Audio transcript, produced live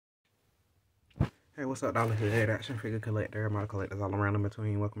Hey, what's up, Dollar Hood, action figure collector, model collectors all around in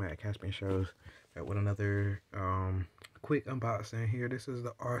between. Welcome back to Caspian Shows. Back with another quick unboxing here. This is the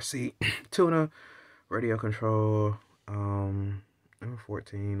RC Tuna radio control, number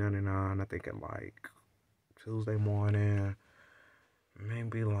 $14.99. I think at like Tuesday morning,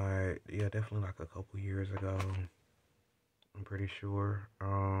 maybe like, yeah, definitely like a couple years ago. I'm pretty sure.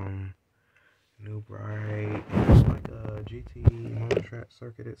 New Bright. It's like a GT monotrack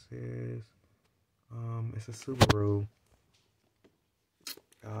circuit, it says. It's a Subaru.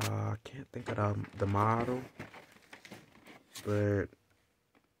 I can't think of the model, but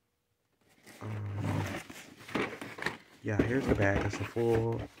yeah, here's the back. It's a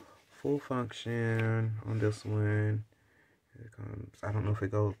full function on this one. It comes, I don't know if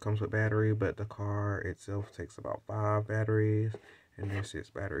it comes with battery, but the car itself takes about 5 batteries, and there's 6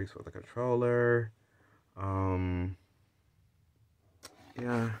 batteries for the controller.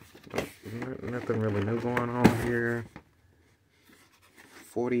 Yeah, nothing really new going on here.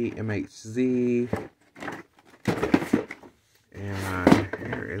 40 MHz. And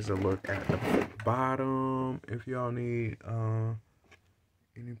here is a look at the bottom if y'all need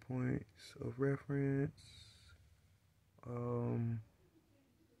any points of reference.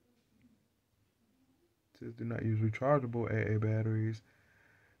 Says do not use rechargeable AA batteries.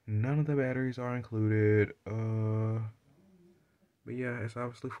 None of the batteries are included. But yeah, it's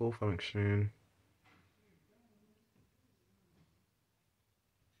obviously full function.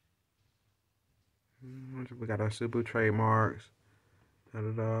 We got our Subaru trademarks,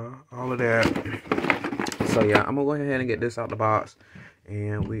 all of that. So yeah, I'm gonna go ahead and get this out the box,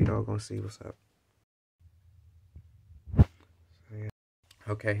 and we are gonna see what's up. So, yeah.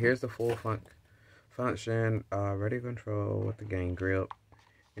 Okay, here's the full function radio control with the game grip,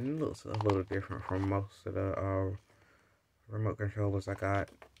 and it looks a little different from most of the remote controllers I got.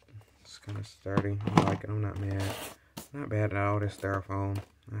 It's kind of sturdy. I like it. I'm not mad. Not bad at all. This styrofoam.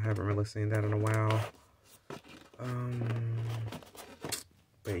 I haven't really seen that in a while.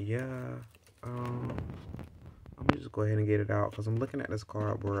 But yeah, I'm gonna just go ahead and get it out because I'm looking at this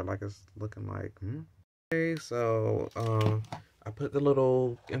cardboard like it's looking like, Okay, so I put the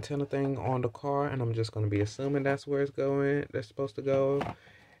little antenna thing on the car, and I'm just gonna be assuming that's where it's going. That's supposed to go,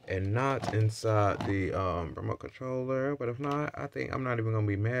 and not inside the remote controller. But if not, I think I'm not even gonna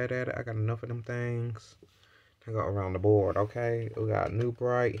be mad at it. I got enough of them things to go around the board. Okay, we got New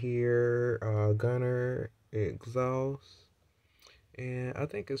Bright here, Gunner exhaust, and I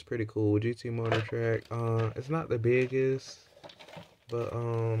think it's pretty cool. GT Monotrack. It's not the biggest, but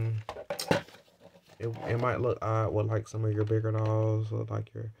it might look odd with like some of your bigger dolls, or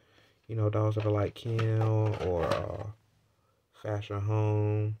like your, dolls that are like Kim or Fashion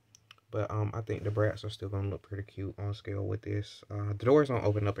Home. But I think the Bratz are still gonna look pretty cute on scale with this. The doors don't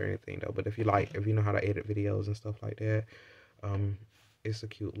open up or anything though, but if you know how to edit videos and stuff like that, it's a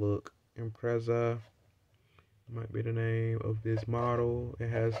cute look. Impreza might be the name of this model. It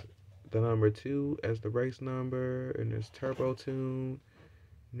has the number 2 as the race number, and it's turbo tuned.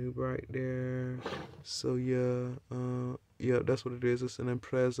 New Bright there. So yeah, that's what it is. It's an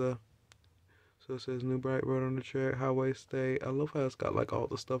Impreza. So it says New Bright Road on the Track, Highway State. I love how it's got like all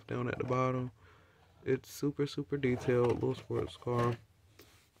the stuff down at the bottom. It's super, super detailed. Little sports car.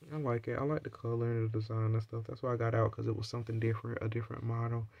 I like it. I like the color and the design and stuff. That's why I got out, because it was something different, a different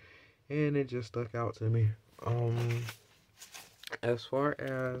model. And it just stuck out to me. As far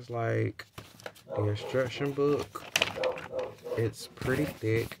as like the instruction book, it's pretty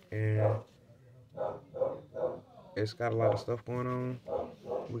thick and it's got a lot of stuff going on.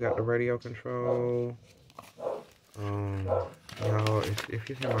 We got the radio control. Y'all, if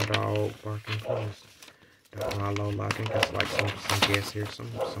you hear my dog barking, please don't mind Lola. I think that's like some guest here,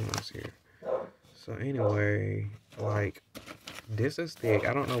 someone's here. So anyway, like, this is thick.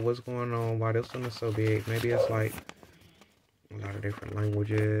 I don't know what's going on, why this one is so big. Maybe it's like a lot of different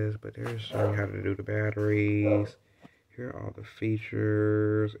languages, but they're showing you how to do the batteries. Here are all the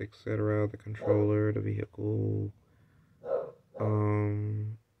features, etc. The controller, the vehicle.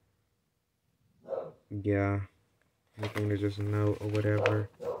 Yeah, anything to just note or whatever.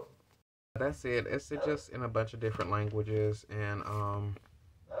 That's it. It's just in a bunch of different languages, and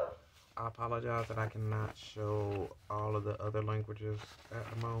I apologize that I cannot show all of the other languages at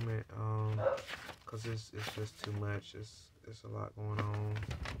the moment, because it's just too much. It's a lot going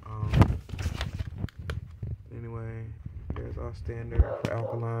on. Anyway, there's our standard for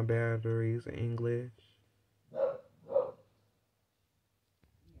alkaline batteries in English.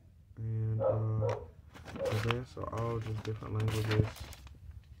 And the rest are all just different languages.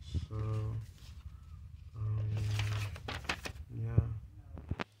 So, yeah.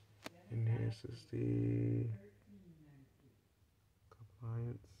 And here's This is the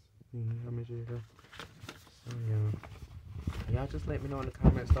compliance. How much is it? So yeah. Y'all just let me know in the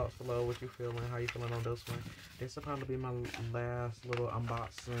comments thoughts below what you feeling, how you feeling on this one. This will probably be my last little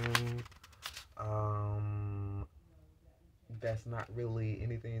unboxing. That's not really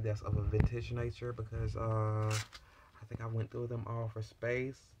anything that's of a vintage nature because I think I went through them all for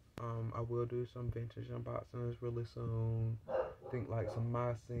space. I will do some vintage unboxings really soon. Think like some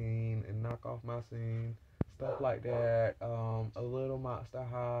Mycene and knockoff Mycene, stuff like that. A little Monster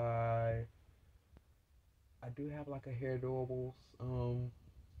High. I do have like a Hair Durables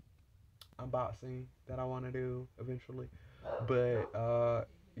unboxing that I want to do eventually, but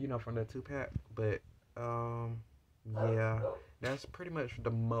you know, from the 2-pack. But yeah, that's pretty much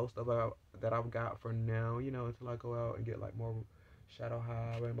the most about that I've got for now. You know, until I go out and get like more Shadow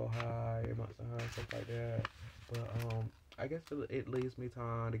High, Rainbow High, Monster High, stuff like that. But I guess it leaves me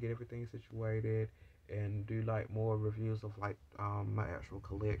time to get everything situated and do like more reviews of like my actual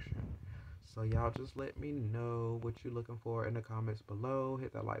collection. So y'all just let me know what you're looking for in the comments below.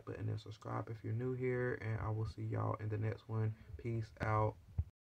 Hit that like button and subscribe if you're new here, and I will see y'all in the next one. Peace out.